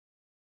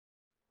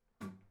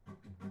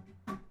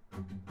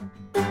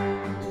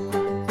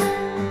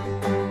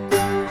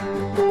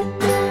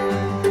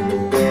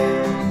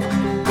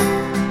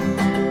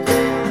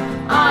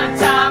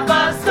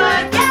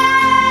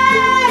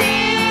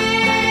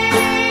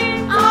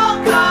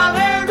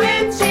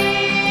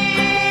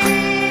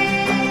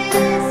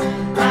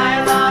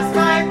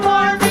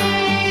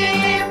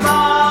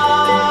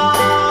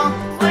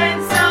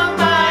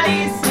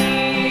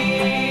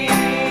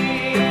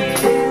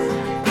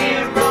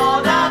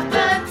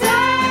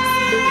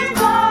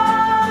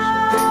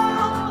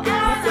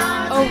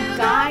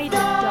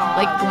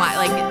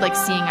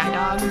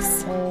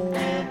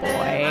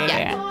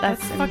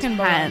That's fucking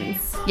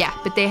intense. Yeah,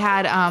 but they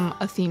had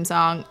a theme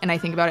song, and I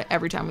think about it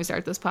every time we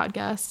start this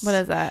podcast. What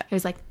is that? It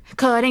was like,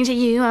 according to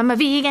you, I'm a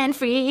vegan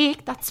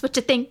freak. That's what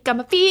you think, I'm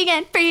a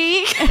vegan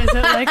freak. Is it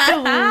like the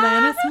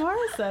Alanis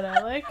Morissette?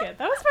 I like it.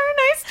 That was very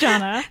nice,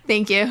 Jonna.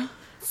 Thank you.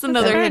 It's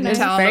another Very hidden nice.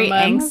 talent. Very of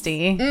mine.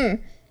 angsty.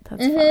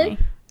 That's funny.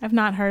 I've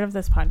not heard of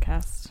this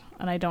podcast,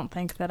 and I don't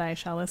think that I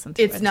shall listen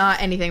to it. It's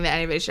not anything that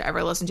anybody should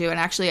ever listen to. And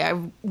actually, I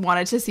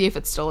wanted to see if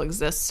it still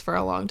exists for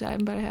a long time,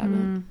 but I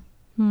haven't.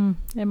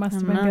 It must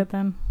have been good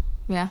then.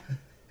 Yeah.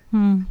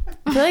 I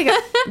feel like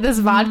this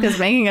vodka's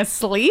making us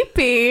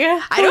sleepy. I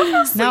don't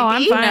feel sleepy. No,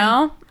 I'm fine.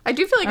 No? I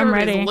do feel like I'm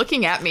everybody's ready.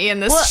 looking at me in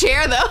this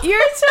chair, though.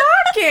 You're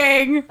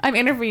talking. I'm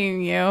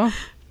interviewing you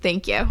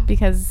Thank you.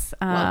 because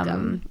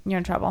Welcome. you're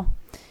in trouble.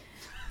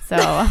 So,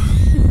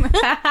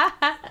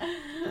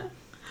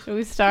 should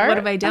we start? What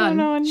have I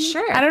done?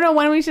 Sure. I don't know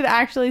when we should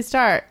actually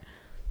start.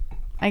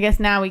 I guess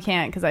now we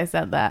can't because I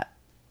said that.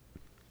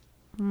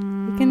 We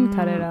can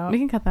cut it out. We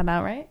can cut that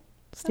out, right?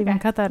 Steven,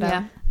 cut that out.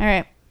 Yeah. All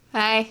right.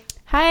 Hi.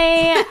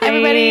 Hi,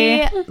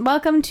 everybody.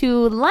 Welcome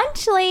to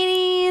Lunch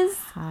Ladies.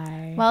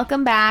 Hi.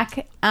 Welcome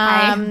back.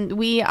 Hi.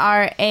 We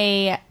are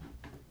a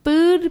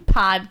food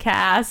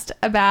podcast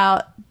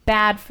about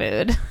bad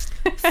food.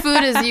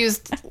 Food is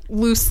used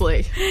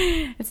loosely.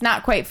 It's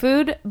not quite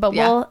food, but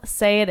Yeah. we'll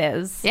say it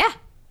is. Yeah.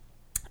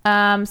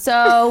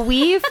 So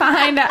we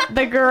find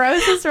the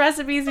grossest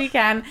recipes we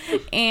can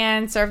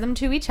and serve them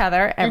to each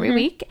other every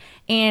week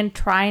and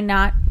try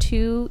not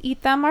to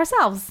eat them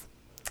ourselves.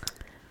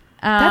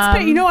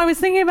 That's you know, I was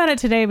thinking about it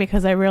today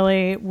because I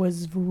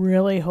was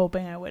really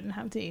hoping I wouldn't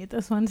have to eat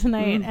this one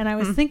tonight, and I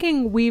was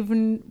thinking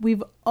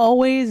we've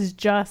always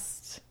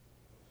just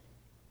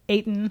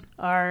eaten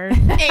our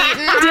dish.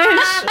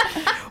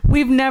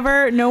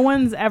 No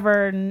one's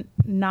ever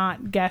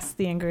not guessed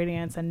the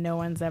ingredients, and no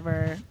one's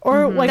ever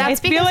like.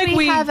 That's I feel because like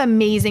we have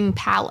amazing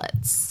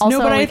palates. Also,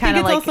 no, but we I think kinda,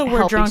 it's like, also we're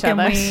help drunk each and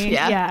other. we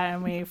Yeah.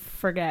 and we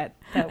forget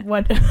that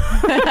what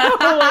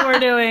what we're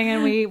doing,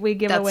 and we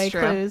give That's away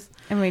true. clues.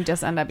 And we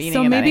just end up eating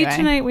So it maybe anyway.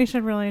 tonight we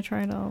should really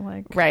try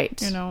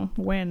to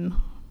win.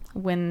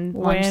 Win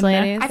Lunch Win.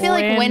 Ladies. I feel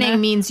like Win. winning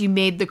means you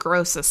made the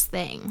grossest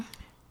thing.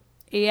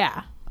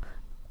 Yeah.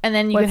 And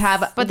then you could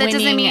have But that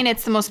doesn't winning- mean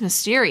it's the most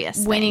mysterious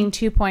thing. winning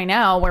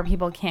 2.0 where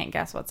people can't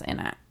guess what's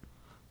in it.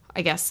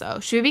 I guess so.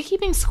 Should we be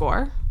keeping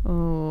score?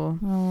 Ooh.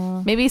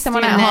 Maybe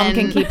someone Steven, at home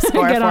then- can keep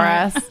score Get for on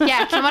us.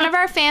 Yeah, can one of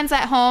our fans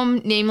at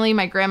home, namely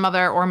my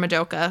grandmother or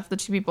Madoka, the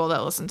two people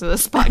that listen to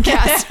this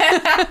podcast,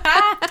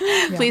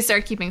 please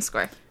start keeping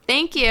score.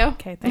 Thank you.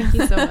 Okay. Thank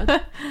you so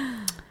much.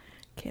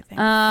 Okay.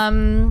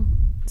 Thanks.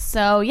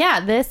 So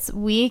yeah, this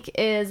week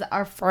is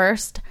our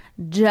first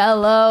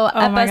Jello Oh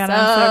episode. my God, I'm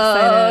so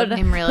excited.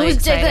 I'm really Who's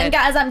excited. jiggling,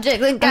 guys? I'm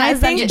jiggling, guys.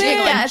 think I'm that-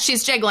 jiggling. Jiggling.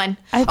 She's jiggling.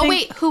 I Oh, think-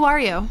 wait. Who are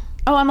you?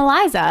 Oh, I'm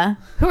Eliza.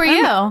 Who are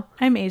you?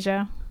 I'm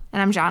Asia.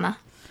 And I'm Jonna.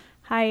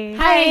 Hi.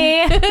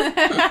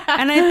 Hi.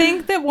 And I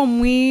think that when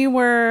we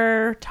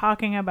were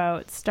talking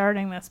about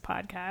starting this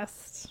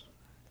podcast,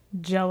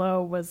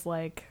 Jello was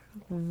like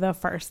the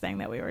first thing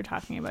that we were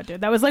talking about, dude.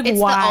 That was like It's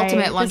the why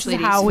ultimate lunch this is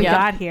ladies how we food.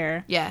 got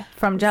here. Yeah.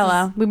 From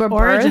Jello. We were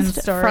origin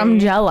birthed story. from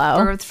Jello.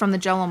 Birthed from the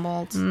Jello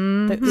mold.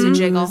 The It's a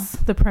jiggle. ooze,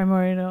 the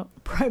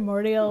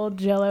primordial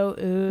Jello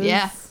ooze.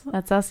 Yeah.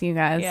 That's us, you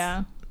guys.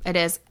 Yeah. It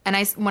is. And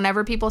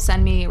whenever people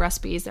send me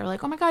recipes, they're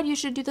like, oh my God, you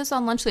should do this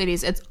on Lunch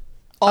Ladies. It's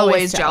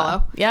always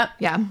Jello. Yep.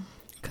 Yeah.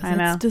 I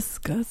know.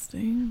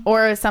 Disgusting.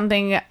 Or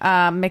something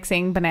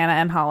mixing banana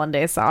and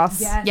hollandaise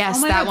sauce. Yes,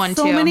 oh my that God, one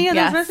so too. many of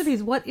Yes. those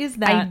recipes. What is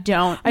that? I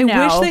don't I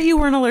know. wish that you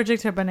weren't allergic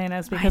to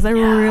bananas because I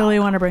really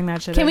want to bring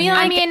that shit Can in we, here.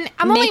 I like, mean,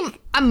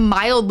 I'm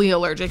mildly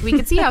allergic. We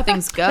can see how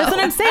things go. That's what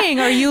I'm saying.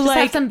 Are you Just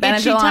have like some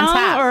itchy Benadryl on tongue,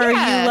 tap. or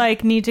Yeah. are you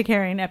like need to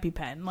carry an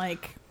EpiPen?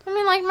 Like, I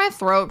mean, like my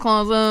throat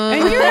closes.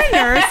 and you're a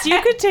nurse,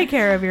 you could take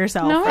care of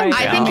yourself. No, right?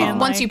 I think mean,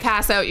 once like- you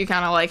pass out, you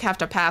kind of like have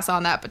to pass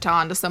on that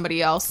baton to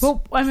somebody else.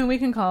 Well, I mean, we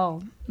can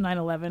call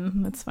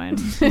 911. That's fine.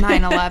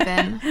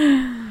 9/11.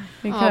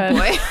 We Oh could.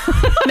 boy.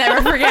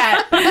 Never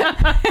forget.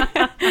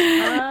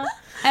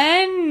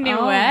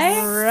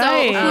 Anyway.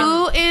 Right. So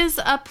who is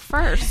up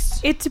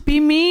first? It be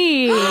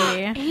me.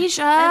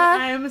 Asia.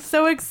 I'm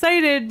so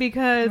excited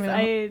because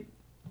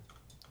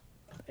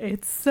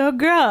it's so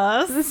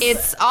gross.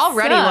 It's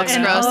already So looks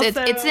good. gross. And It's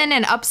also- in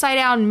an upside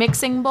down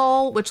mixing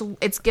bowl, which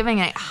it's giving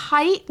it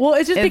height. Well,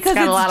 it's just It's because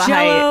got a lot it's of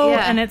height, Jello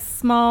yeah. and it's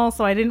small,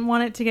 so I didn't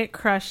want it to get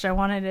crushed. I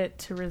wanted it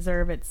to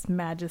reserve its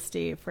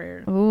majesty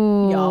for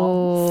Ooh.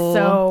 y'all.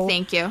 So,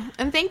 Thank you.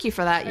 And thank you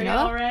for that. You are know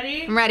y'all that?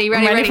 ready? I'm ready,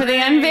 I'm ready for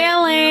the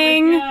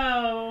unveiling. Here we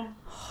go.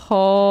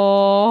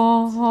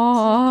 Oh,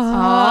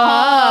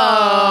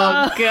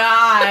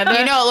 God.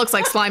 You know it looks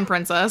like Slime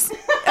Princess.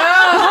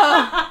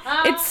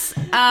 It's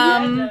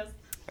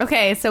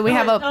okay, so we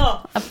have a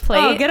plate.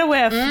 Oh, get a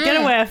whiff.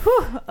 Get a whiff.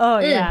 Whew. Oh,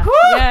 yeah. Whew.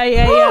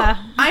 Yeah.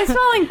 I'm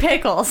smelling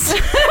pickles.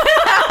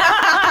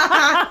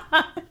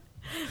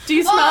 Do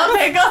you smell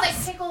pickles?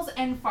 like pickles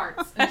and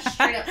farts. And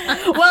straight up.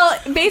 Well,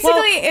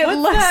 basically, it what's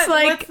looks that,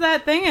 like what's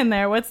that thing in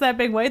there? What's that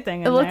big white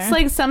thing in it there? looks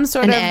like some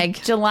sort An of egg.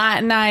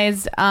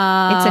 gelatinized. It's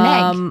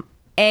an egg.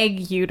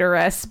 egg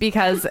uterus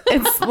because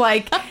it's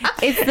like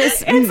it's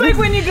this. It's like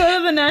when you go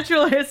to the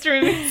Natural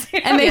History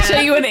Museum and they show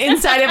you an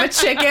inside of a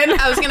chicken.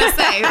 I was gonna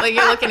say, like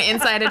you're looking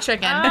inside a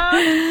chicken.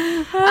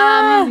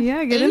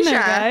 Yeah, get in there,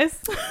 Asia. guys.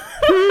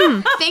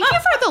 Thank you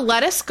for the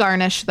lettuce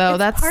garnish, though.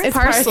 That's It's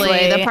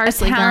parsley. The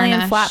parsley Italian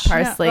garnish. flat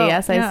parsley. Yeah,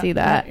 Yes, I see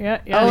that. Yeah.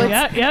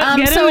 it's-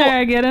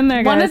 Get in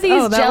there, guys. One of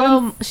these that Jello.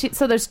 one's-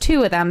 So there's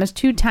two of them. There's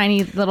two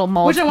tiny little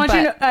molds. Which I want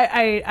you but- to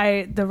know,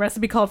 I the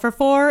recipe called for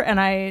 4, and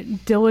I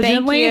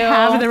diligently you.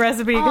 have the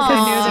recipe because I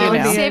knew that it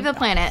would be Save a the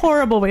planet.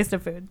 horrible waste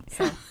of food.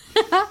 So.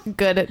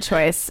 Good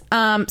choice.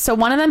 So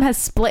one of them has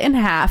split in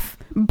half,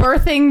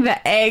 birthing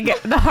the egg,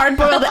 the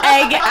hard-boiled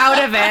egg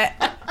out of it.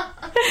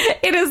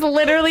 It is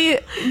literally,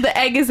 the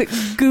egg is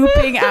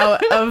gooping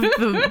out of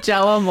the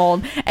Jello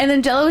mold, and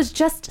then Jello is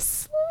just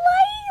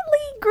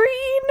slightly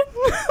green.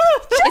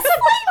 Just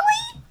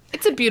slightly.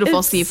 It's a beautiful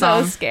It's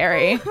seafoam. so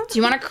scary. Do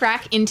you want to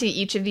crack into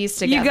each of these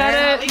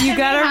together? You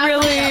gotta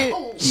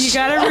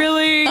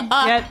really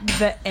get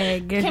the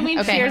egg. Can we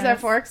Okay. cheers our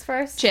forks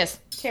first? Cheers.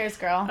 Cheers,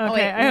 girl. Okay, Oh,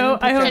 wait, I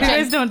hope you Cheers.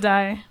 guys don't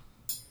die.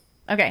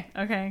 Okay.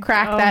 Okay,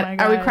 Crack Oh my that.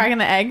 Are we God. cracking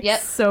the egg? Yep.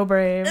 So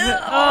brave.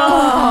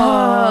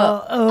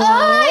 Oh,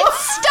 it's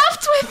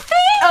stuffed with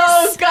things.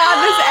 Oh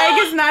God, this egg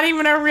is not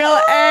even a real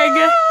egg.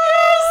 Yes.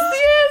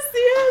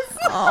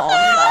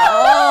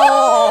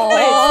 Oh no.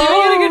 Wait, see if we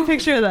get a good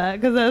picture of that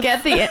because that's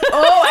Get the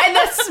and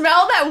the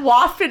smell that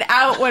wafted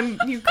out when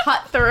you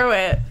cut through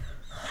it.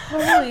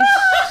 Holy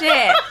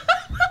shit!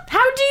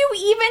 How do you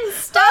even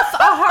stuff a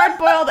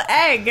hard-boiled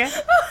egg?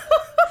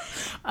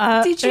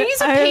 Did you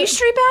use a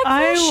pastry bag for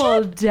I this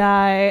will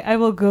die. I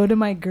will go to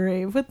my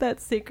grave with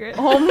that secret.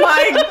 Oh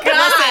my God!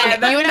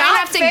 Listen, you and I Not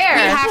have to. fair.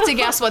 We have to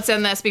guess what's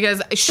in this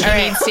because she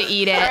needs to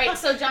eat it. All right,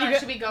 so John,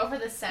 should we go for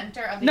the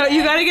center of the No, egg?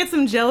 you got to get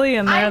some jelly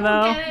in I there, will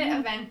though. get it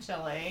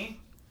eventually.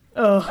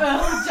 Oh.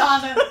 Oh,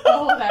 John,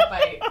 oh, that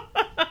bite.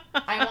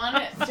 I want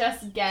to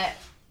just get.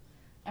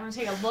 I'm gonna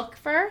take a look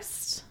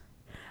first.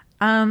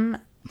 Oh.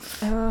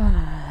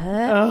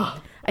 I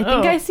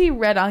think I see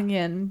red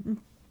onion.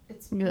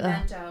 It's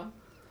pimento.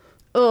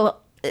 Oh,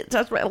 it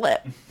touched my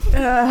lip.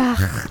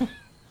 Ugh.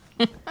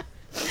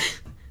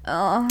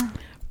 Oh.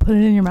 Put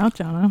it in your mouth,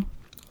 Jonna.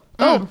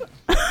 Oh.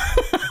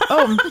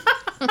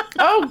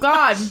 Oh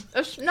God.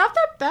 It's not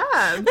that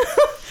bad.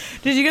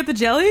 Did you get the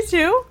jelly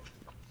too?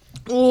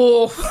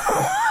 Oh,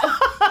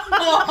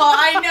 Oh,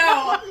 I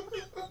know.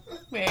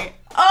 Wait.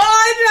 Oh,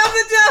 I dropped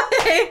the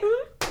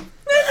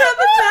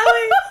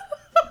jelly.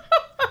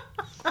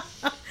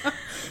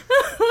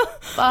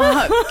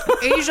 Fuck.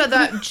 Asia,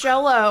 that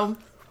Jello.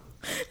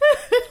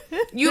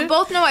 You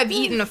both know I've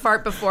eaten a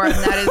fart before, and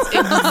that is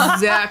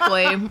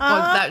exactly what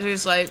that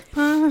tastes like.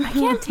 I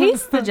can't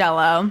taste the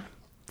Jello.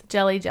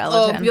 Jelly Oh,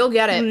 gelatin. you'll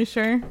get Are it. you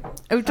sure?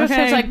 It just Okay.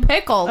 tastes like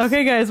pickles.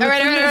 Okay, guys. All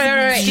right, all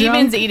right.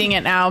 Steven's eating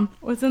it now.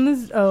 What's in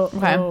this? Oh,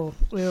 Okay.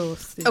 Ew,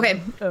 Steve. Okay,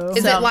 Oh.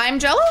 is it lime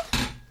Jello?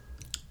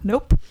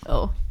 Nope.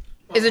 Oh.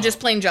 Is it just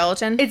plain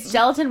gelatin? It's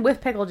gelatin with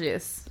pickle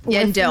juice.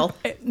 Yeah, and dill.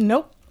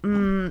 Nope.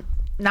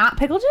 Not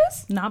pickle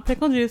juice? Not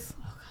pickle juice.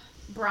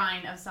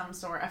 Brine of some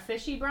sort. A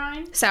fishy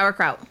brine?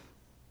 Sauerkraut.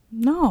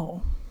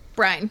 No.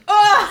 Brine.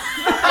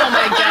 Oh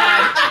my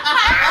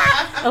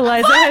god.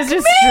 Eliza has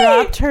just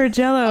dropped her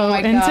Jello my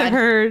into God.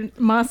 her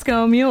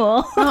Moscow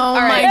Mule. Oh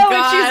right. my Oh,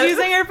 God. and she's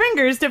using her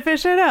fingers to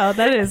fish it out.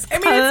 That is I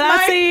mean, it's my-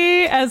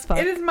 classy as fuck.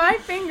 It is my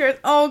fingers.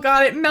 Oh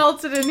God, it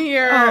melted in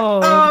here.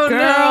 Oh, girl.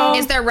 no.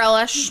 Is there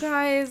relish?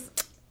 Guys.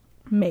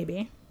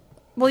 Maybe.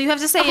 Well, you have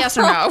to say yes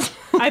or no.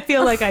 I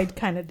feel like I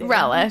kind of did.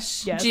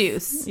 Relish. Yes.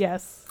 Juice.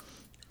 Yes.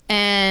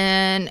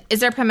 And is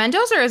there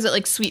pimentos or is it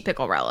like sweet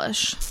pickle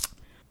relish?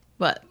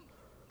 What?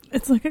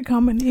 It's like a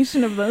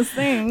combination of those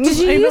things. Did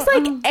you I use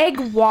don't- like egg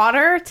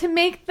water to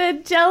make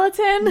the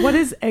gelatin? What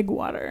is egg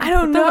water? I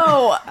don't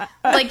know.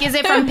 Like, is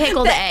it from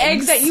pickled The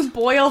eggs? eggs that you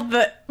boiled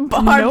the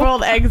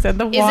hard-boiled eggs in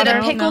the Is water. it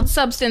a pickled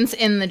substance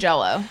in the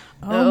Jello?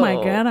 Oh my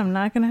Oh. god, I'm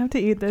not gonna have to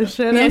eat this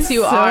shit. Yes, I'm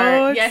you so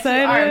are. Excited. Yes,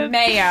 you are.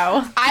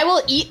 Mayo. I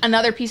will eat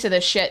another piece of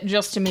this shit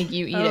just to make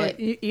you eat Oh, it.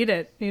 eat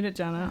it. Eat it,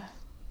 Jenna.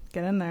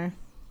 Get in there.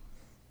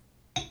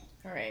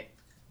 All right.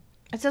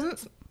 It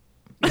doesn't.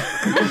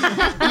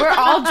 We're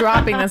all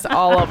dropping this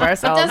all over It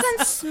ourselves.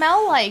 doesn't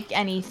smell like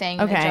anything.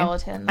 The Okay.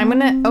 gelatin. I'm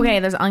gonna. Okay,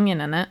 there's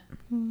onion in it.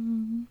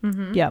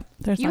 Yep.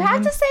 There's You onion.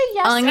 have to say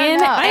yes Onion, or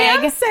no. I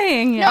am egg.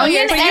 saying No, yes.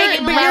 you're but saying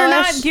you're, but you're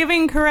not relish.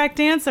 giving correct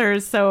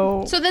answers,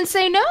 so So then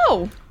say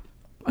no.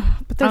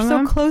 but they're so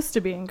Onion. close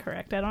to being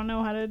correct. I don't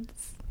know how to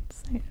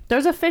say it.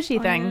 There's a fishy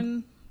thing.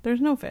 Onion.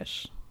 There's no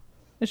fish.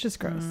 It's just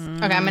gross.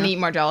 Okay, I'm gonna eat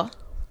more Jello.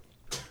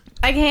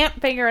 I can't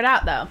figure it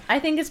out though. I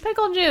think it's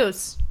pickle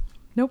juice.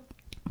 Nope.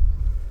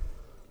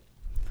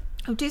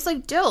 Oh, it tastes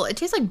like dill. It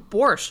tastes like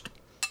borscht.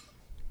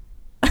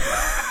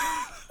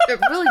 It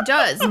really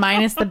does.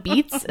 Minus the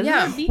beets. Isn't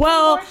Yeah. there beets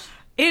Well, in borscht?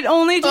 it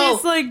only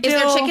tastes like is there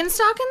dill. chicken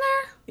stock in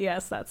there?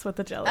 Yes, that's what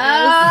the Jello is.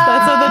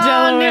 That's what the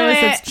Jello knew is.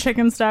 it. It's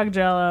chicken stock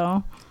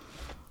Jello.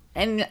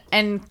 and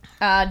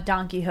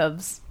donkey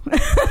hooves.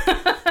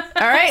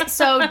 All right,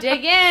 so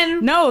dig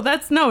in. No,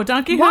 that's no.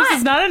 Donkey What? hooves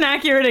is not an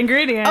accurate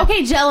ingredient.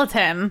 Okay,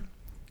 gelatin.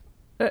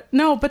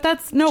 No, but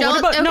that's no. What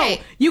about no?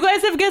 You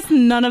guys have guessed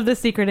none of the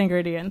secret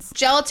ingredients.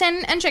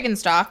 Gelatin and chicken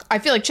stock. I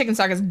feel like chicken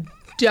stock is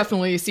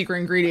definitely a secret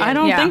ingredient. I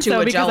don't think so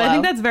because Jell-O. I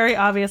think that's very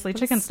obviously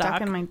chicken stock.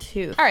 Stuck in my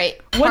tooth. All right.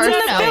 What's in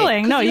the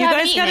filling? No, you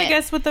guys gotta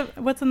guess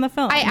what's in the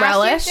filling. I asked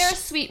Relish? you if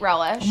there's sweet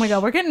relish. Oh my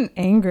god, we're getting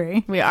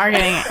angry. We're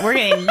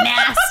getting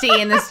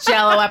nasty in this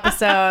Jell-O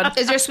episode.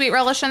 Is there sweet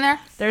relish in there?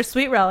 There's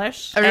sweet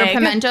relish. Are there Egg.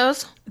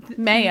 pimentos?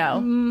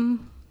 Mayo.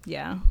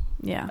 Yeah.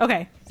 Yeah.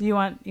 Okay. So you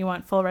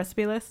want full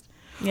recipe list?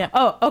 Yeah.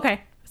 Oh,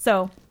 okay.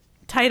 So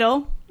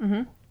title: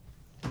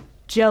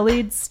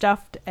 jellied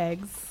stuffed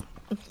eggs.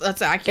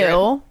 That's accurate.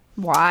 Ew.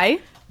 Why?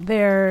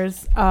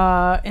 There's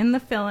in the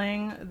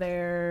filling.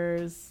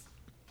 There's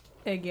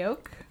egg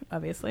yolk,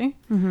 obviously.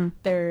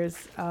 There's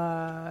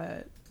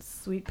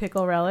sweet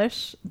pickle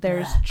relish.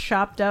 There's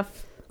chopped up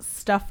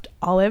stuffed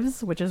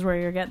olives, which is where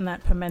you're getting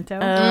that pimento.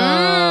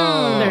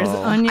 There's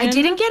onion. I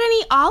didn't get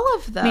any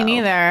olive though. Me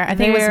neither. I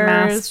think it was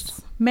masked.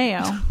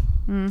 Mayo.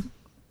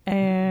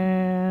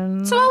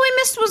 And So all we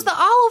missed was the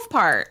olive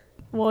part.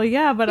 well,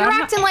 yeah, but You're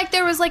I'm acting like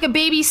there was like a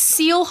baby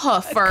seal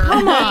hoof or thing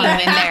in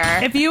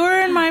there. if you were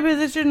in my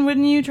position,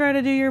 wouldn't you try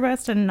to do your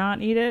best and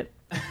not eat it?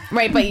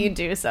 Right, but you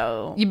do,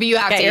 so You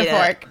have get to your eat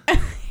fork.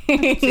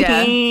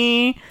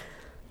 Yeah.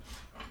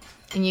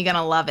 And you're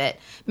gonna love it.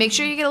 Make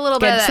sure you get a little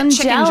bit Get of some that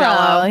chicken Jell-O.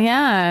 Jell-O.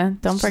 Yeah,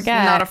 don't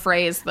forget. Not a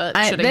phrase that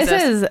should this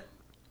exist. is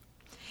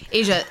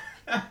Asia,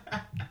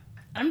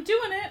 I'm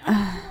doing it.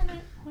 I'm doing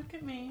it. Look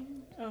at me.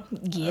 Oh,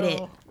 get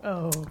it.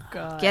 Oh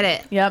god. Get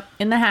it. Yep,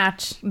 in the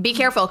hatch. Be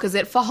careful because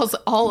it falls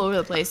all over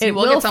the place. It You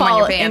will will get some on fall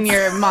your pants. in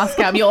your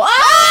Moscow Mule.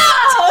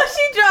 Oh,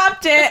 she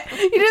dropped it.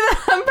 You did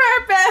that on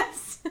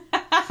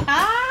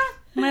purpose.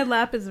 My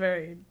lap is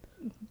very.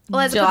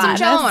 Let's put some Gelatinous.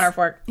 Jell-O on our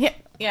fork.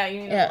 Yeah,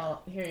 you need Yeah. a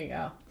little. Here you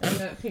go. I'm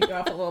going to pick you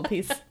off a little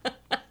piece.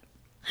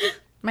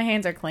 My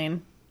hands are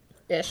clean.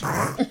 Ish.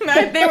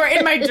 They were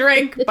in my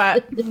drink,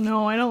 but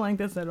No, I don't like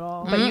this at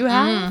all. but you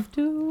have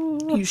to.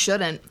 You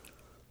shouldn't.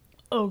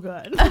 Oh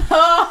god.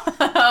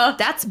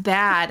 That's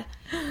bad.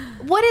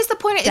 What is the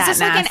point? Is That this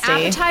like nasty. an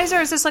appetizer?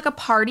 Is this like a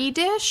party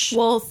dish?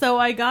 Well, so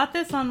I got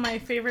this on my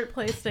favorite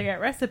place to get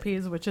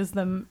recipes, which is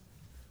the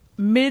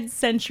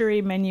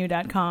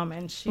midcenturymenu.com,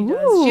 and she's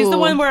the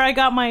one where I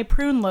got my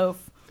prune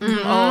loaf.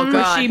 Oh Where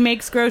god. she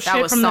makes gross That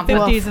shit was from the something.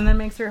 50s and then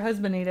makes her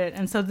husband eat it.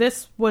 And so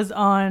this was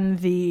on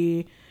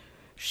the.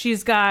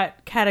 She's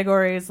got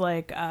categories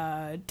like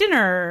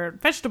dinner,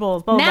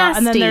 vegetables, blah, blah, blah.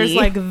 And then there's Nasty.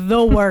 like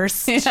the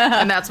worst.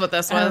 And that's what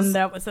this was. And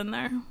that was in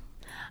there.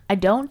 I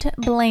don't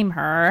blame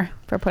her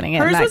for putting it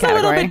in Hers that was category.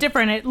 a little bit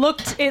different.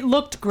 It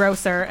looked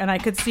grosser, and I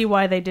could see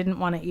why they didn't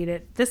want to eat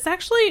it. This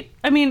actually,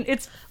 I mean,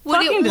 it's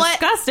fucking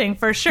disgusting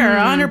for sure,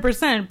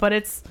 100%. But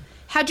it's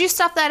How'd you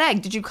stuff that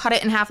egg? Did you cut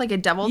it in half like a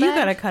deviled you egg?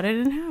 gotta cut it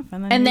in half,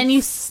 And then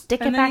you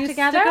stick it back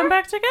together? Stick them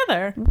back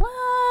together. What?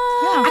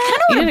 I kind You of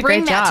want did to a bring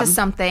great that to job.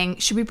 something.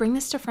 Should we bring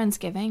this to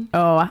Friendsgiving?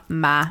 Oh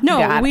my No,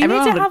 God. we need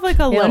Everyone to would have like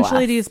a kill lunch us.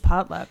 ladies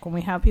potluck when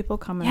we have people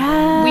come in.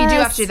 Yes. We do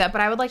have to do that,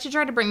 but I would like to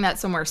try to bring that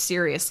somewhere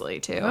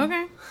seriously too.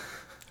 Okay.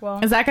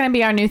 Well, Is that going to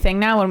be our new thing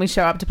now when we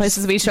show up to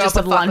places? We show Just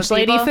up to with fuck lunch with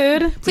lady people?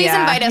 food? Please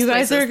Yeah. invite us. You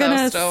guys places, are gonna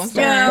though, still. start-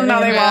 Yeah,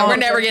 no, they Yeah, won't. we're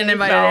never getting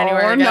invited No,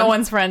 anywhere we're again. no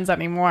one's friends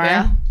anymore.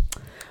 Yeah.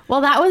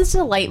 Well, that was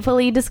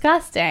delightfully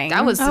disgusting.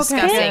 That was Okay.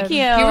 disgusting. Thank you.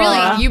 You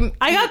really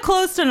I got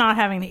close to not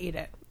having to eat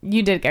it.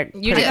 You did get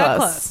You pretty did. I got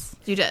close. close.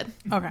 you did.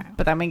 Okay.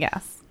 But then we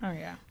guess. Oh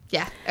yeah.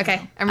 Yeah. Okay.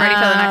 I'm ready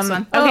for the next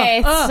one.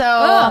 Okay, so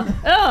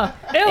Oh,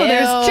 ew,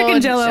 there's Ew, chicken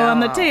jello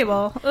on the Joe.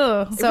 table.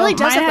 Ugh. It really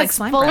does mine look like has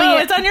slime fully- bread. Oh,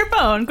 it's on your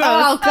phone. Gross.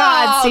 Oh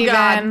God, Oh,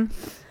 Steven.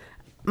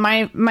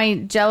 My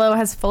Jell-O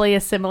has fully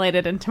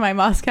assimilated into my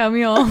Moscow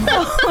Mule.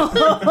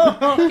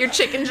 Your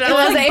chicken It's jello.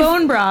 was like a-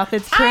 bone broth.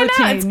 It's I protein.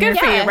 know, it's good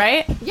for Yeah. you,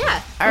 right?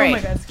 Yeah. All Oh right. my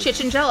god.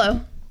 Chicken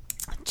jello.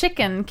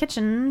 Chicken.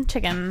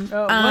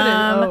 Oh,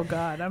 oh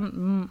god.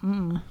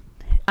 I'm.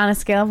 On a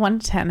scale of 1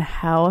 to 10,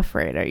 how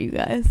afraid are you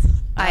guys?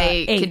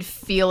 I 8. could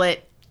feel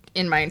it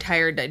in my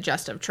entire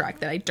digestive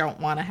tract that I don't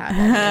want to have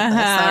any of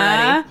this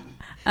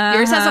already.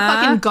 Yours has a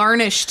fucking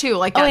garnish too,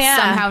 like that's yeah.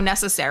 somehow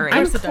necessary.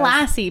 I'm it does.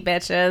 classy,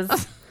 bitches.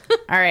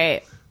 All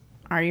right.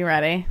 Are you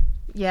ready?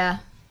 Yeah.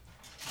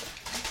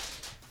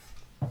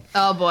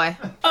 Oh boy.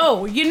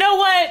 Oh, you know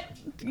what?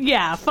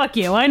 Yeah, fuck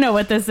you. I know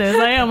what this is.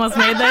 I almost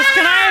made this.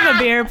 Can I have a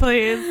beer,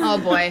 please? Oh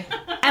boy.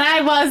 And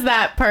I was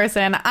that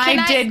person. I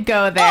I- did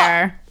go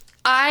there.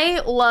 I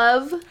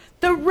love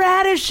The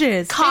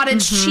radishes.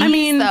 cottage cheese. I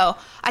mean- though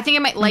I think I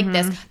might like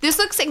this. This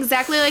looks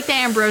exactly like the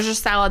ambrosia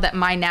salad that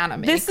my nana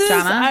makes. This is.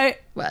 Donna?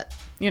 What?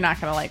 You're not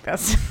going to like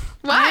this.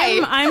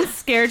 Why? I'm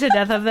scared to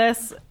death of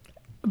this,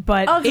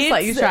 but I'll just it's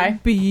let you try.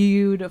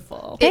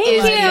 beautiful. It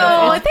is Thank you.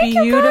 beautiful. It's Thank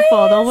you,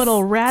 beautiful. The guys.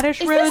 little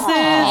radish roses, the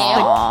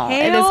Aw. kale.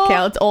 It is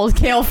kale. It's old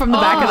kale from the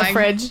back Oh of the my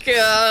fridge.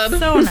 God.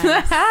 So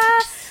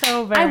nice.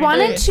 So very I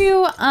wanted nice.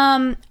 to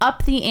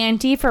up the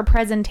ante for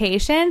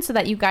presentation so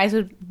that you guys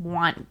would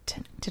want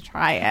to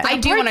try it. I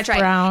do want to try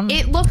brown.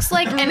 it. It looks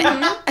like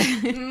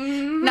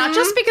not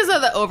just because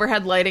of the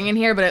overhead lighting in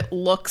here, but it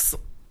looks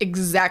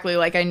exactly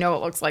like I know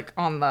it looks like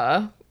on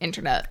the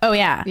internet. Oh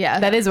yeah, Yeah.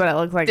 That is what it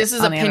looks like. This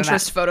is a on the Pinterest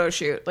internet. photo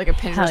shoot, like a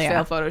Pinterest yeah.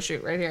 fail photo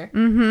shoot right here.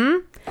 Mm-hmm.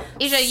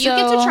 Asia, you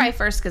get to try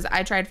first because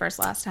I tried first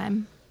last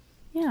time.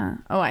 Yeah.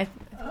 Oh, I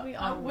we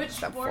all which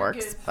except fork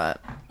forks, is- but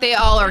They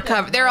all are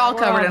covered. They're all We're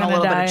covered all in a gonna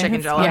little bit die. of chicken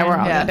It's jello. yeah, we're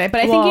all gonna die. But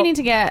I think Well- you need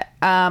to get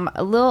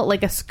a little,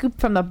 like a scoop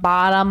from the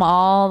bottom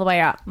all the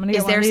way up. I'm gonna get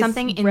Is one there of these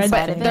something red inside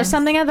of things. it? There's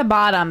something at the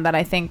bottom that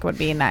I think would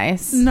be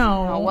nice.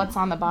 No. Oh, what's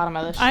on the bottom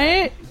of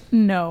this?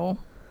 No.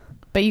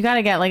 But you got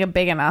to get like a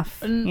big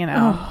enough, you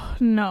know. Oh,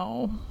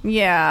 no.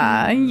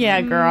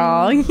 Yeah,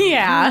 girl.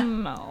 Yeah.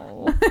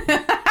 No.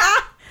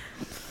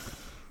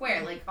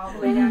 Where? Like all the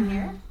way down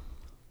here?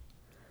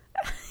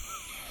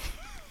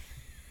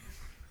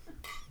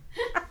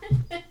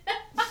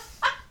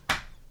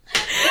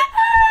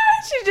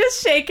 She's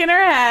just shaking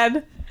her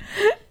head.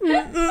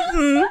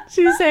 Mm-mm-mm.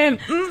 She's saying,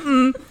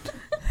 mm-mm.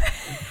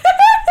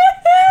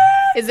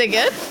 Is it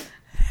good?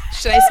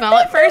 Should I smell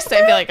it first? I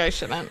feel like I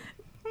shouldn't.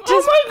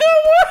 Just,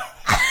 oh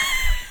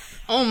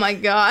Oh my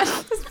god.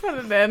 Just put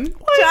it in. China,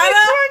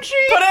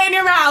 put it in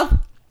your mouth.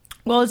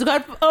 Well, it's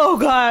got. Oh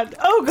God.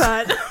 Oh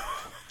God.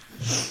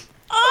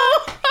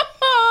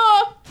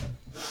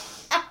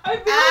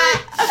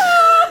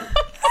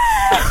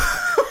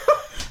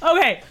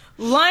 Okay.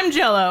 Lime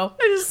Jello.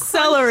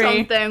 Celery.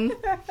 Something.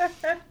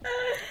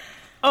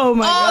 Oh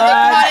my Oh,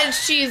 God. the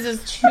cottage cheese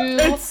is too.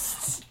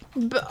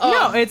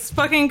 No, it's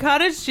fucking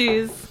cottage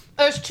cheese.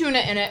 There's tuna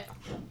in it.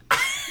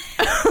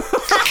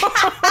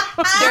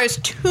 There's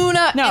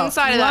tuna No,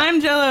 inside of that. lime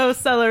Jello,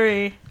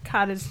 celery,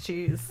 cottage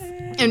cheese.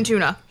 And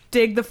tuna.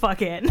 Dig the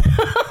fuck in.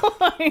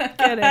 Like,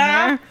 get in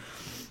there.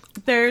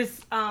 There's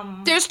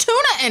There's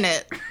tuna in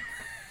it.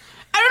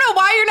 I don't know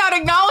why you're not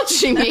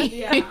acknowledging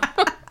me.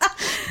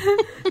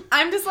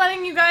 I'm just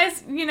letting you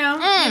guys, you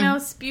know,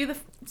 spew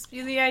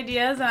the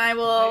ideas, and I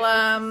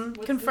will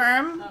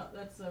confirm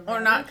or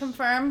not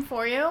confirm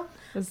for you.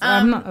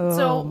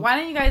 So why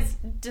don't you guys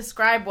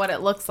describe what it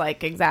looks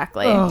like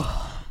exactly?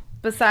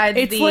 Besides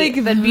It's the like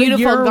beautiful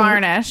your-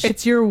 garnish.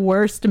 It's your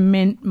worst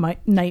mint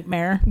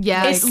nightmare.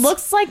 Yes. It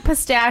looks like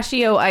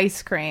pistachio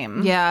ice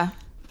cream. Yeah.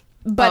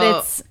 But Oh.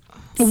 it's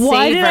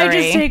Why did I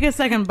savory. just take a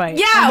second bite?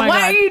 Yeah, Oh my what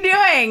God. are you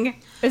doing?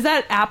 Is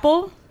that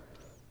apple?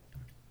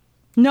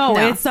 No,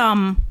 No. it's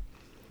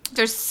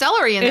There's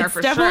celery in there it's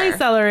for definitely sure.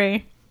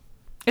 celery.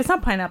 It's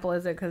not pineapple,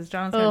 is it? Because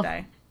John's gonna Ugh.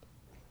 die.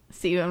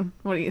 Steven,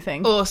 what do you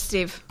think? Oh,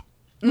 Steve.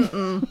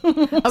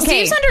 Okay.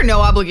 Steve's under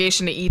no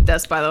obligation to eat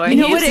this, by the way. You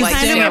know He's what? It like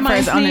kind of doing it for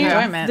reminds his own me of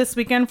enjoyment. this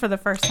weekend for the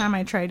first time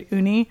I tried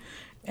uni,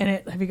 and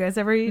have you guys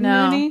ever eaten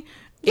No. uni?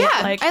 Yeah,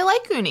 Like- I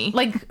like uni.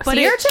 like But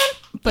sea it- urchin?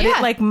 But Yeah.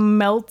 it like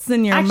melts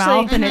in your Actually,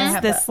 mouth, and I it's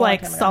had this that a long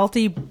like time ago.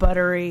 salty,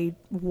 buttery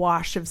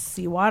wash of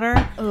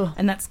seawater,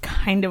 and that's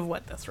kind of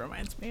what this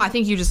reminds me of. I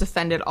think you just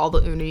offended all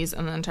the unis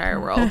in the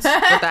entire world with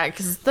that.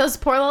 Because, Those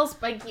poor little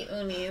spiky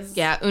unis.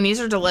 yeah, unis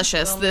are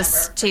delicious.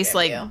 This never tastes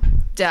like forgive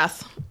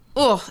death.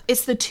 Oh,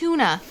 it's the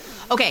tuna.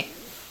 Okay,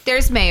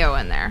 there's mayo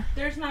in there.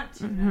 There's not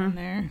tuna in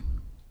there.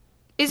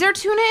 Is there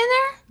tuna in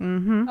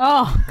there?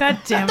 Oh, God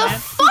damn The it.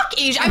 fuck,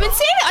 Asia? I've been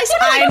saying it. I said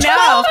I it like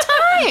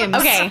know. 12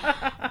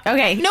 times.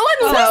 Okay. No one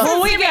listens Well,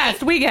 to we me.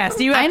 guessed. We guessed.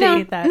 You have I to know.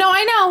 eat that. No,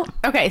 I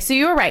know. Okay, so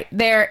you were right.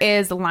 There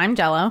is lime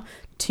jello,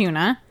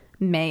 tuna,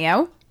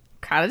 mayo,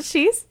 cottage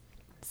cheese,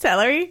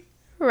 celery,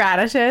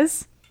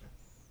 radishes.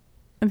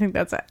 I think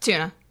that's it.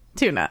 Tuna.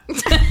 Tuna.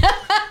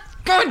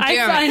 God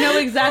damn I it. know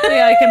exactly.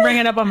 I can bring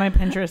it up on my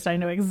Pinterest. I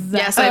know exactly.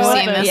 Yes, I've what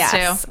seen it this is. Yes,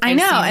 too. I I've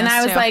know. seen And this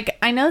I was too. like,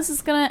 I know this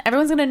is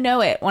everyone's gonna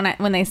know it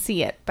when they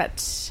see it,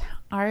 but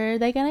are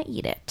they gonna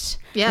eat it?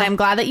 Yeah. And I'm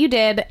glad that you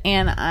did,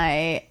 and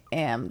I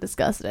am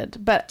disgusted.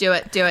 But Do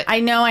it. Do it.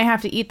 I know I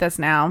have to eat this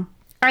now.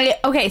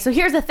 Okay, so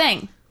here's the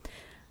thing.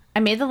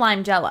 I made the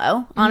lime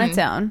jello on its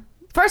own.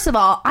 First of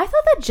all, I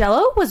thought that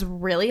jello was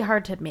really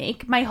hard to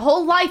make. My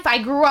whole life I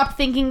grew up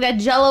thinking that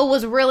jello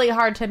was really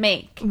hard to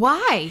make.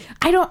 Why?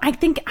 I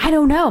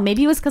don't know.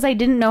 Maybe it was because I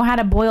didn't know how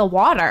to boil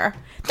water.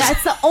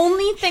 That's the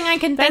only thing I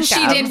can think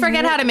She of. did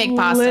forget how to make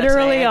pasta.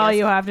 Literally today, I all guess.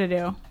 you have to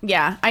do.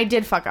 Yeah, I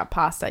did fuck up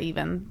pasta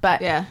even.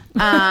 But Yeah.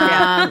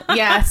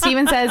 yeah,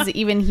 Steven says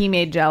even he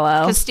made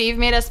jello. Because Steve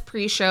made us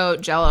pre-show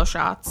Jello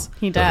shots,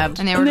 He did. and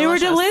they were And they were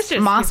delicious.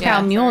 delicious. Moscow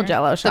Yeah. Mule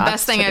jello shots. The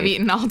best thing I've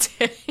eaten all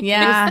day.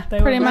 Yeah, They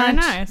were pretty very much.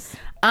 nice.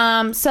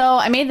 So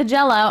I made the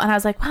jello and I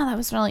was like, wow, that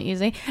was really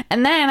easy.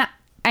 And then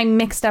I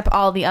mixed up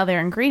all the other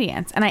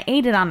ingredients and I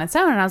ate it on its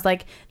own and I was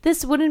like,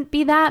 this wouldn't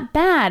be that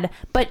bad.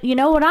 But you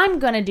know what I'm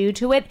going to do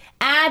to it?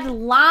 Add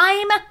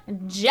lime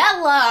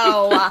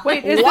jello.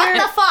 Wait, is what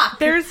there- the fuck?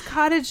 There's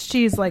cottage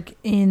cheese like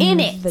in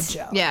it. the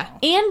jello. Yeah.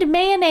 And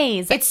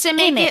mayonnaise. It's to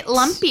make in it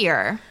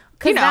lumpier.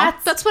 You know, 'Cause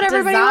that's what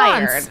everybody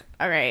desired. wants.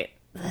 All right.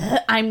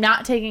 I'm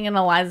not taking an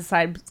Eliza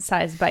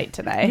size bite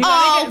today.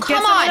 Oh, get come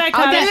some of on. that I'll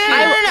cottage get,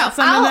 cheese. no. Get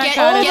some of that Get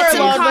cottage some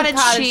cheese. cottage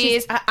Cottage cheese.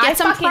 cheese. I Get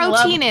some fucking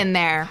love protein in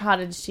there.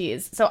 Cottage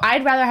cheese. So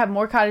I'd rather have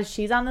more cottage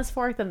cheese on this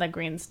fork than the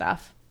green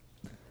stuff.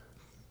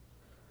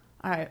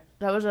 All right,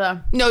 that was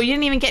a. No, you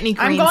didn't even get any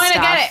green I'm going stuff. to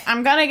get it.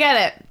 I'm gonna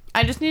get it.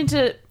 I just need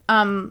to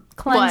cleanse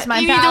What? my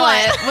You need to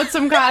palate what? with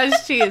some cottage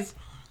cheese.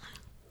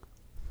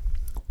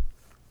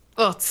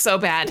 Oh, it's so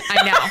bad.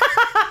 I know.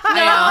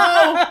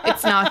 No,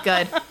 it's not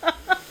good.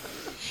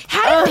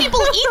 How did people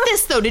eat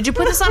this though? Did you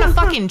put this on a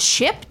fucking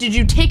chip? Did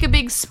you take a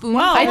big spoon?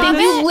 Well, I think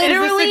you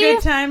literally is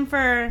this a good time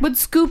for... would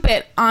scoop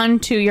it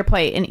onto your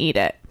plate and eat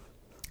it.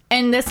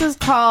 And this is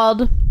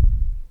called,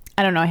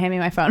 I don't know, hand me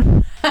my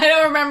phone. I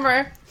don't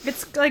remember.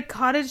 It's like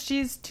cottage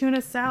cheese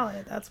tuna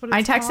salad. That's what it's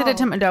I texted called. it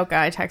to Madoka.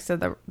 I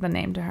texted the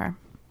name to her.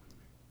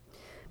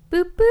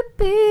 Boop, boop,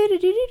 boo, doo,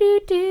 doo, doo,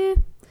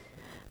 doo.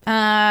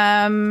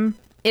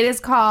 It is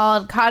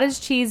called cottage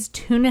cheese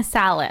tuna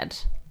salad.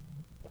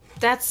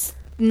 That's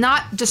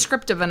not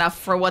descriptive enough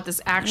for what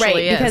this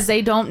actually is. Because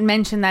they don't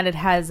mention that it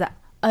has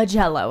a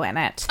Jello in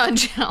it. A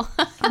Jello.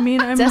 I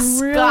mean, I'm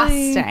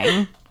Disgusting.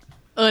 really...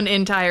 An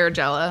entire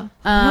Jello.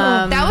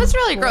 That was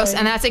really gross,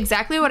 and that's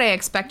exactly what I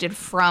expected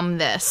from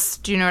this.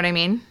 Do you know what I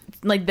mean?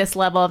 Like this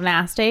level of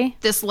nasty.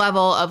 This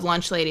level of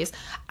lunch ladies.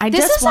 I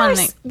This just is our,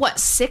 want what,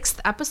 6th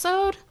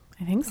episode?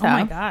 I think so. Oh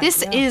my God.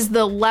 This is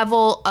the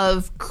level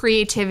of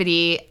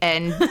creativity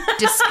and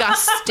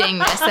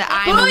disgustingness that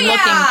I'm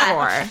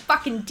looking for.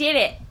 Fucking did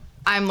it.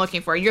 I'm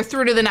looking for. You're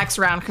through to the next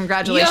round.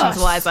 Congratulations, Yes.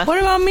 Eliza. What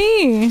about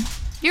me?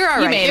 You're all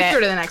right. made You're it.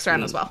 through to the next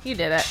round as well. You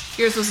did it.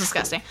 Yours was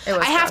disgusting. It was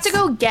I have gross. to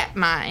go get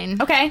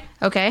mine. Okay.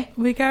 Okay.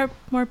 We got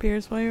more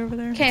beers while you're over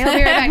there. Okay, I'll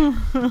be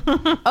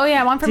right back. Oh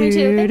yeah, one for me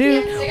too. Thank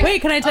you. Doo-doo.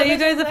 Wait, can I tell you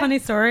guys a funny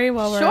story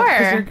while we're... Sure.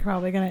 Because you're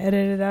probably going to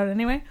edit it out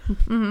anyway.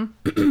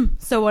 Mm-hmm.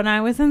 So when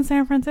I was in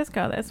San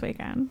Francisco this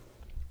weekend,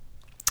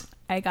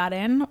 I got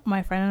in.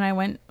 My friend and I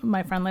went...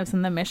 My friend lives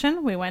in the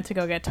Mission. We went to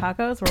go get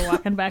tacos. We're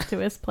walking back to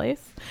his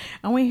place.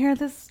 And we hear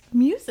this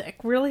music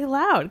really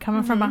loud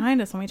coming from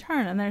behind us when we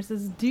turn. And there's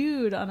this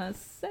dude on a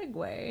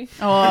Segway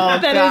Oh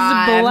that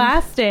God. is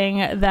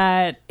blasting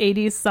that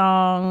 80s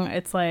song.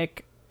 It's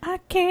like, I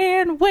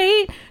can't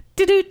wait.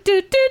 Do do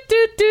do do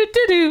do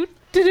do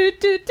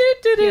do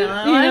do. You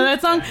know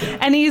that song?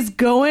 And he's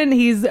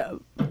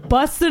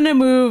busting a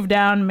move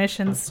down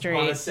Mission Street.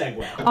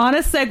 On a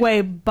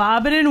Segway,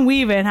 bobbing and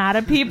weaving, had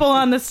a people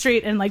on the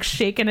street and like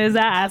shaking his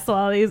ass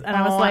while he's, and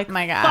I was Oh like,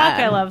 my God. fuck,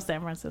 I love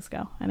San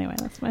Francisco. Anyway,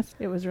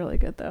 it was really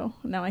good though.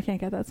 Now I can't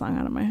get that song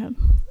out of my head.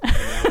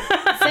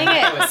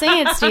 Sing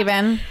it,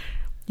 Steven.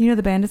 You know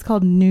the band is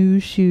called New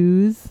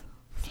Shoes,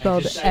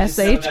 spelled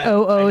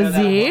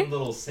S-H-O-O-Z.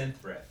 Little synth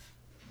riff.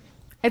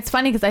 It's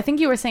funny because I think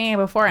you were singing it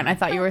before, and I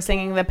thought you were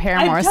singing the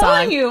Paramore I'm song.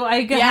 telling you,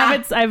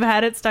 Yeah. I've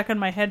had it stuck in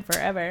my head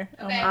forever.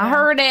 Oh Okay. my I God.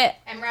 heard it.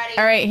 I'm ready.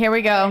 All right, here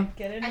we go.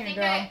 Get in I here, think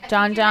girl. I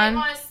John, think you John.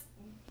 might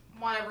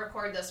want to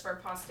record this for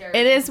posterity.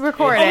 It is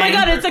recording. Oh my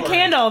God, it's a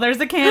candle. There's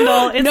a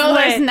candle. It's No,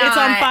 lit. there's not. It's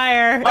on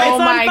fire. Oh It's on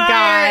my fire.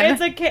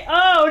 God. It's a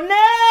oh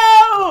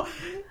no!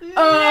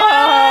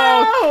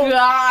 Oh No!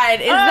 God,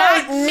 is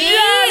that me?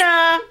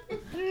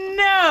 Gianna.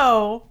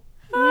 No.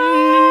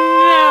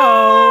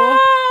 No.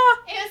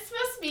 It was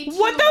supposed to be cute,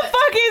 What the but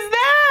fuck is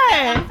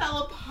that? it fell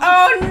apart.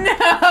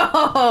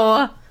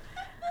 Oh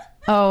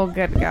no! Oh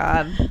good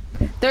God!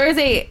 There is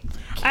a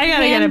I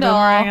gotta get a candle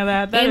boomerang of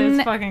that. That is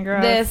in fucking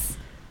gross. this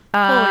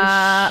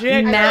Holy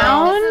shit, girl.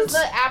 mound. This is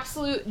the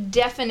absolute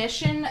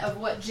definition of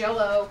what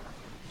Jell-O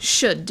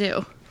should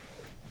do.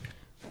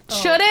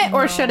 Should it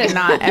or should it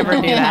not ever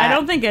do that? I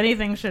don't think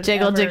anything should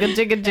Jiggle, ever, jiggle,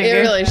 jiggle, It jiggle.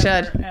 really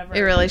should. ever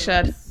It really do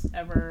should. this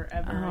Ever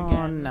Oh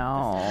again.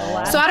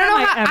 no! So I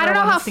don't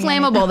know how wanna see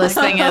flammable anything this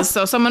like thing is.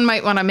 So someone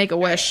might want to make a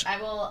wish. I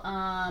will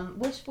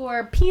wish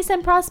for peace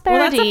and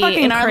prosperity Well, that's a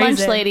fucking in our lunch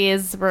crazy.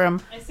 ladies' room.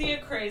 I see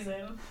it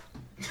crazing.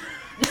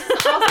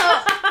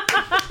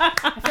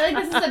 I feel like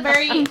this is a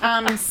very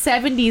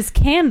 70s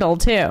candle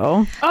too.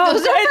 Oh,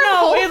 Those are I know.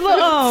 Whole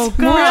Oh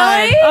God.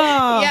 Really?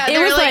 Oh. Yeah, it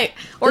they're was like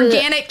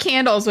organic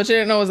candles, which I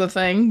didn't know was a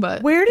thing,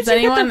 but Where did Is you get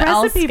anyone the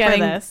else recipe for getting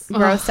this?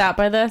 grossed out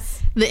by this?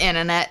 the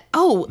internet.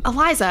 Oh,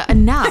 Eliza,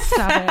 enough.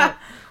 Stop it.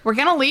 We're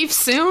gonna leave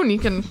soon. You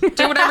can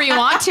do whatever you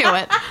want to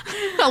it.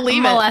 I'll leave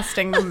it.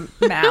 Molesting the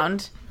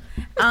mound.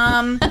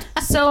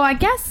 So I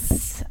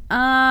guess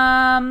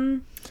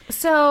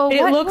so It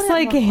what looks would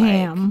like look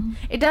ham.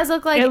 It does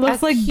look like It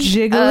looks a like cu-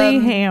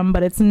 jiggly ham,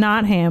 but it's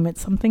not ham.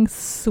 It's something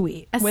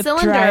sweet a with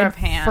cylinder dried of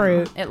ham.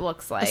 fruit. It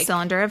looks A like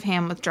cylinder of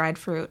ham with dried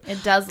fruit.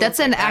 it does. That's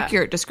look an like that.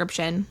 accurate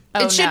description.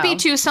 Oh, it should no. be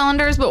 2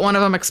 cylinders, but one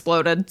of them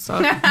exploded. So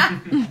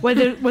Was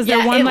there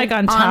Yeah, one it- like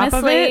on top of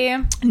honestly,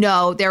 it?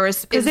 no, there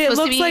was. Because it supposed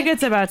to looks be- like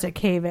it's about to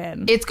cave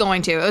in. It's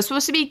going to. It was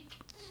supposed to be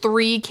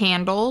 3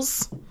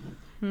 candles.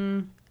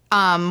 One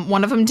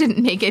of them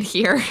didn't make it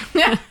here.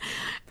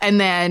 And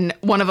then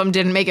one of them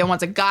didn't make it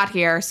once it got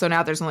here, so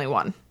now there's only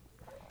one.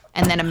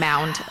 And then a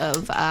mound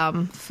of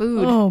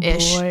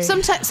food-ish. Oh, boy.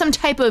 Some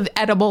type of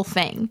edible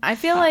thing. I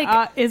feel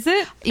like Is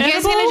it? You guys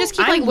edible? gonna just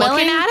keep I'm like looking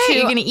willing at it? to- Or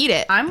you're gonna eat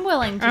it? I'm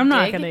willing to. I'm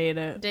not dig- gonna eat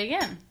it. dig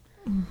in.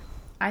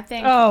 I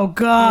think. Oh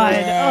God!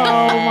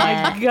 Oh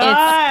my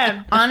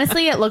God!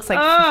 Honestly, it looks like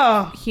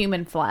Oh,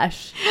 human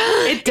flesh.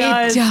 it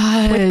does.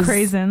 does. With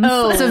craisins.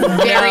 Oh, It's a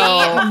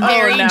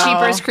very no.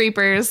 Jeepers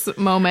Creepers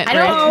moment. I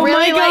don't right? Oh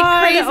really my like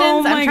God. craisins.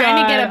 Oh my I'm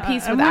trying to get a God.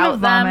 piece I'm gonna without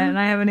vomit, them. and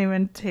I haven't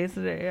even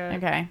tasted it yet.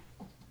 Okay.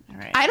 All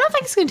right. I don't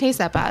think it's gonna taste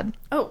that bad.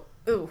 Oh.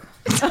 Ooh.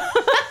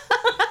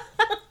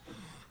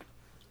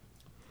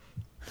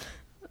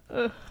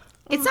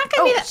 It's not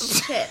gonna be that.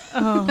 Shit.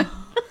 Oh,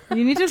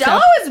 you need to Jello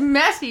stop. is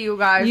messy, you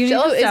guys. You need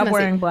Jello to is stop messy.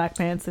 wearing black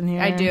pants in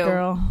here. I do.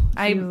 Girl.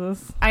 I-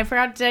 Jesus. I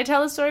forgot. Did I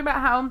tell the story about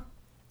how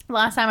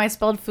last time I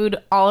spilled food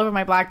all over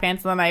my black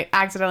pants and then I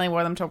accidentally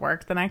wore them to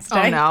work the next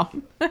day? Oh no!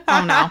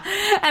 Oh no!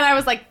 And I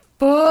was like,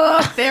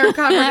 fuck, they're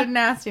covered in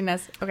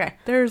nastiness. Okay.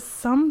 There's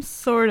some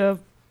sort of.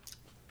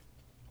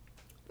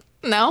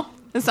 No,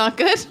 it's not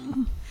good.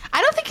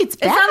 I don't think it's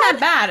bad. It's not that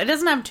bad. It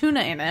doesn't have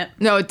tuna in it.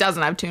 No, it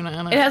doesn't have tuna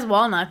in it. It has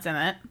walnuts in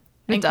it.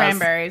 It And does.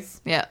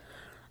 cranberries. Yeah.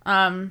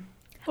 I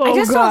Oh,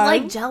 just God. don't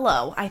like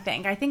Jello. I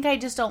think I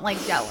just don't like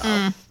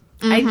Jello.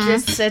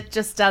 It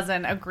just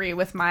doesn't agree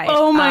with my.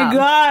 Oh my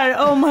god!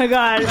 Oh my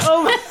god!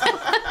 Oh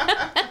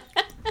my.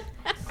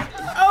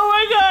 Oh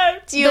my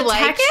god! Do you the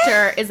like it?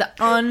 texture is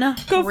unreal.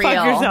 Go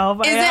fuck yourself.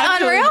 Is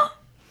it unreal?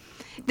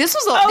 This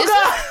was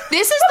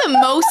this is the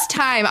most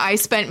time I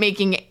spent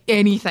making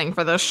anything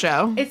for this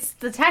show. It's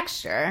the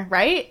texture,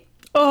 right?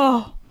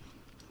 Oh.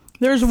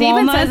 There's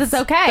Steven walnuts. says it's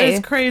okay.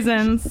 There's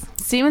craisins.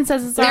 Steven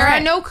says it's There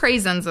alright. are no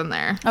craisins in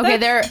there. Okay,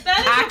 they're that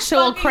is a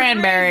actual fucking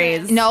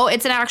cranberries. No,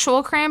 it's an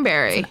actual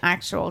cranberry.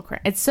 Actual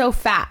It's so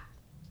fat.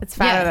 It's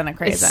fatter than a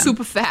craisin. It's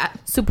super fat.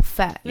 super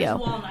fat, yo.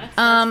 walnuts,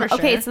 that's for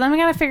Okay, sure. so then we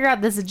gotta figure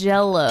out this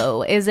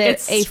Jello. Is it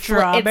It's it's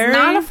strawberry?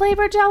 not a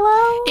flavored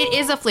Jello. It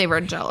is a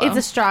flavored Jello. It's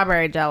a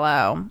strawberry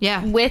Jello.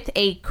 Yeah. with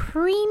a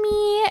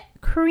creamy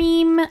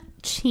cream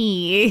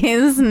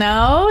cheese.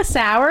 No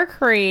sour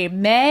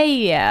cream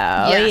mayo.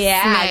 Yes,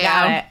 yeah, I mayo.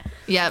 got it.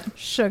 Yep.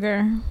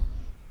 Sugar.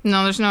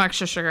 No, there's no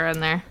extra sugar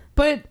in there.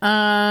 But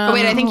Oh,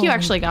 wait, I think you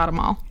actually got them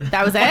all.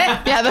 That was it.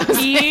 Yeah, that was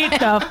eat the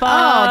fuck.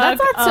 Oh,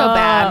 that's not so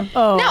bad.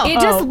 Oh, No, It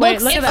just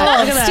wait, looks. look at It's that. not.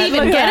 Look at that. Steven,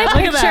 Look at get that. a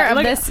Look at picture that. of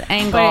Look this at-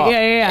 angle.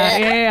 Wait,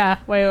 yeah.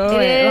 Wait.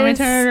 Let me is-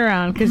 turn it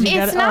around because you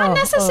got. It's not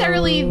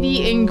necessarily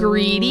the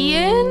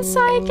ingredients,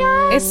 I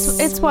guess.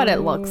 It's what it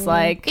looks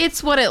like,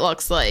 It's what it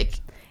looks like.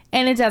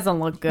 and it doesn't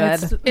look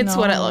good. It's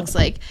what it looks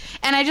like.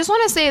 And I just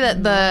want to say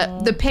that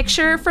the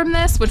picture from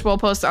this, which we'll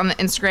post on the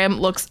Instagram,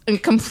 looks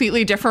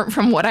completely different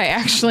from what I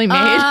actually made.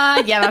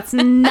 Yeah, that's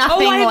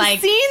nothing Oh, I've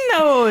like. seen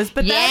those,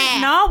 but Yeah.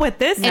 that's not what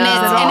this is. and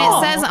at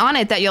all. it says on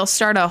it that you'll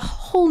start a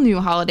whole new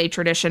holiday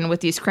tradition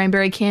with these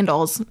cranberry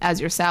candles as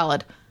your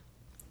salad.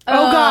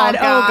 Oh god!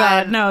 God. Oh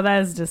god! No,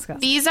 that is disgusting.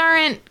 These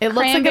aren't It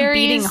looks like a cranberries.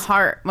 beating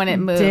heart when it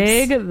moves.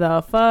 Dig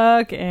the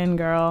fuck in,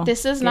 girl.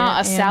 This is not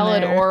a Get in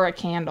salad there. or a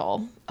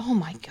candle. Oh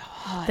my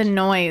god. The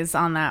noise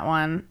on that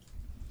one.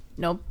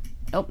 Nope.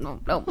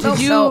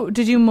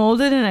 Did you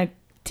mold it in a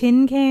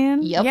tin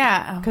can? Yep.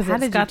 Yeah, Because how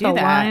it's did got you do the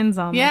that? lines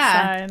on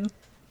Yeah. the side.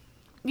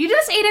 You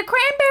just ate a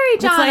cranberry,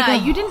 Jonna. like a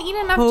You didn't eat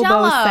enough Hobo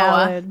Jello.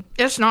 salad.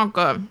 It's not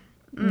good.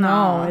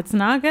 No, it's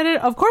not good.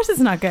 Of course, it's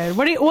not good.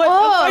 What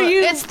Oh, are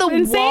you? it's the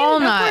insane? Of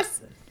walnut.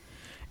 course-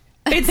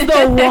 It's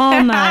the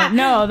walnut.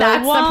 No,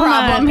 That's the walnut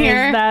problem is-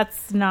 here.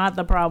 That's not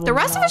the problem. The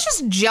rest of it's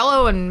just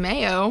Jello and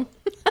mayo.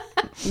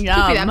 Could be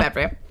that bad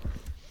for you.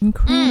 and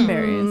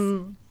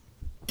cranberries.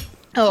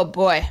 Oh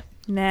boy,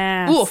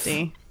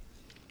 Nasty.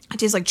 it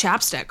tastes like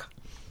chapstick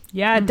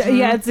Yeah,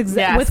 yeah, it's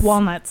Yes. with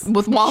walnuts.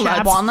 with walnuts.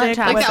 Chapstick Walnut with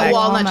Like that chapstick.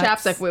 walnut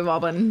walnuts. chapstick we've all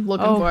been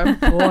looking Oh for.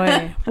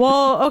 boy.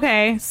 Well,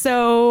 okay.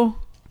 So,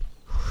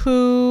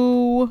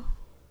 who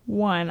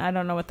won? I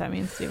don't know what that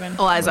means, Steven.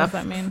 Eliza. What does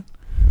that mean?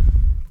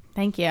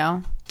 Thank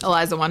you.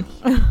 Eliza won.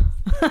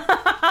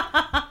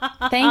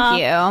 Thank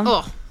you.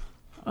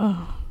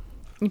 Oh,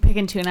 You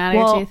picking tuna out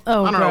of your teeth?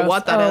 oh, I don't know gross.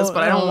 what that is,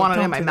 but I don't want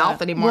it in my do mouth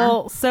that. anymore.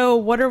 Well, so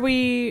what are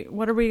we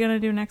gonna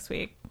do next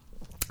week?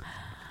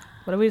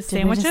 What are we? Did we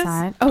Sandwiches?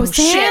 decide? Oh, shit,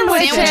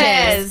 sandwiches.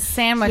 sandwiches.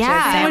 Sandwiches.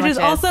 Yeah. Sandwiches.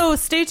 Also,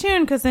 stay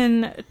tuned because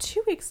in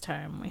 2 weeks'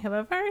 time we have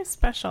a very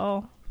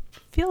special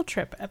field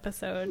trip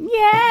episode. Yay.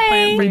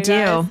 planned for you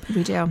guys.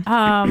 We do.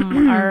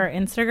 Our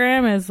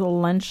Instagram is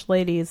Lunch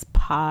Ladies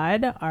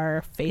Pod.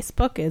 Our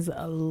Facebook is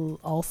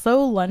also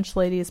Lunch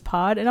Ladies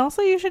Pod. And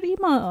also you should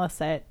email us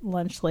at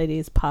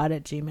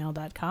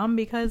lunchladiespod@gmail.com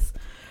because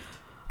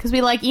Because we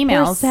like we're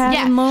emails. sad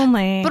Yeah. and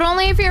lonely. But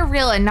only if you're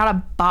real and not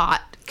a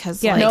bot.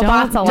 Because yeah, like, no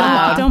bots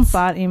allowed. Don't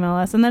bot email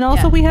us. And then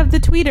also Yeah. we have the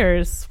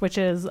tweeters, which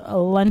is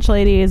Lunch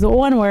Ladies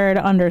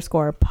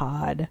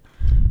 _pod.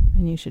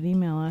 And you should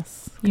email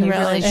us. You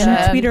really And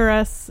should. Twitter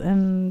us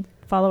and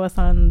follow us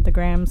on the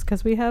grams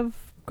because we have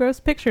gross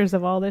pictures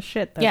of all this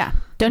shit. That Yeah.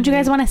 Don't you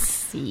guys want to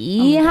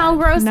see how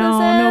gross no,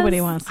 this is?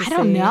 nobody wants to I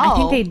don't see. know. I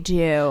think they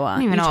do. I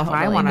don't even know if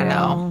I want to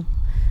know.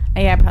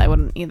 Yeah, I probably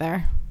wouldn't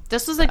either.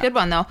 This was a good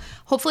one, though.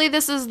 Hopefully,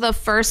 this is the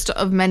first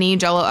of many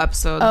Jello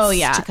episodes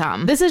to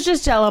come. This is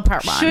just Jello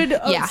part one. Should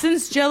Yeah.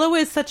 since Jello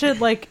is such a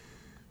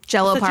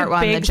Jello such part a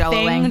one, the big Jello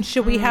thing, wing.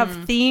 should we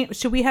have theme?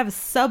 Should we have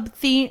sub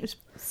theme?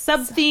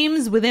 sub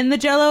themes within the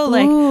Jell-O,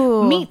 like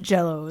Ooh. meat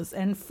Jell-Os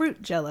and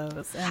fruit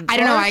Jell-Os. And, I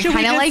don't know. or I should we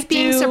kind of just like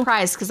being do-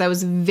 surprised because I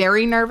was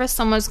very nervous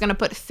someone was going to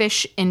put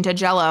fish into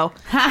Jell-O,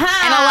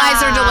 and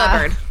Eliza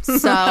delivered.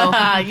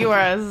 So You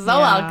are so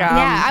welcome.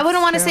 yeah, I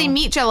wouldn't want to true. say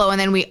meat Jell-O, and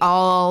then we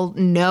all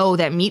know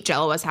that meat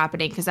Jell-O was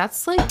happening because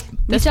that's like Meat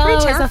that's Jell-O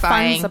pretty is a fun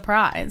terrifying.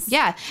 surprise.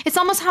 Yeah, it's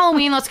almost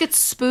Halloween. Let's get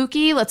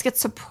spooky. Let's get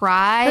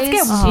surprised.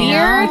 Let's get Oh, weird.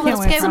 I can't Let's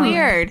wait get for it.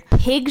 weird.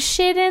 pig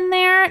shit in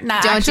there.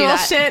 Not Don't do actual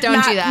that. shit. Don't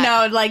not, do that.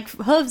 No, like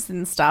hooves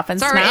and stuff and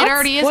It's already- snouts. it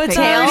already is What's pig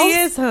already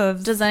tails. is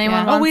hooves? Does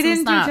anyone Oh, want we some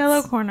didn't snouts? do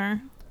Jell-O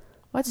corner.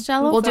 What's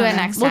Jell-O? We'll do it corner?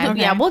 next We'll time.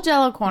 Yeah, Okay. we'll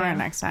Jell-O corner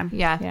next time.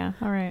 Yeah. Yeah,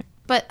 all right.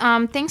 But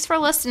thanks for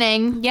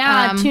listening.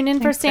 Yeah, tune in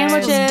for thanks, guys. It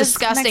was sandwiches.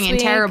 disgusting next and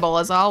week. terrible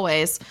as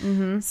always.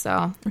 Mm-hmm.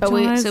 So, But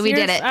we- Jonas, so we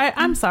did yours- it.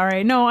 I'm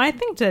sorry. No, I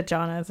think that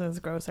Jonas is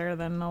grosser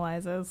than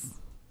Eliza's.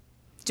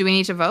 do we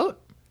need to vote?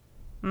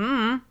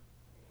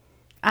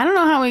 I don't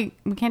know how we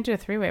can't do a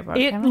three-way vote.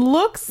 It can we?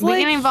 looks We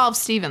like can involve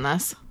Steve in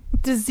this.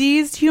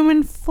 diseased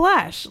human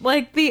flesh.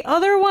 Like the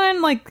other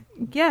one, like,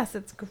 yes,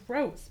 it's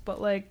gross,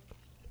 but like,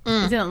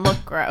 It didn't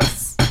look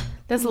gross.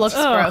 This looks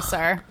Ugh.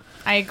 grosser.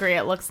 I agree.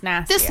 It looks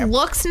nasty. This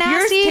looks yours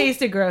nasty,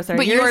 tasted grosser.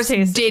 but yours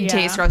tasted- did yeah.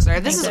 taste grosser.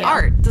 This is you.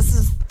 art. This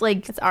is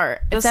like It's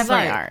art. It's This is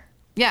definitely art. art.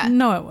 yeah.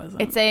 No, it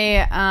wasn't. It's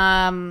a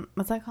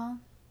what's that called?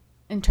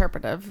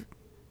 Interpretive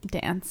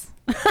dance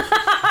of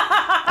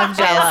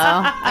Jell-O.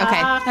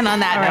 Okay. And on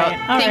that All note,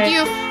 right. All thank right.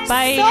 you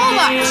Bye. so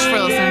much for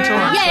listening to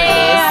Lunch Ladies.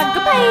 Yeah.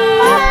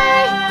 Goodbye.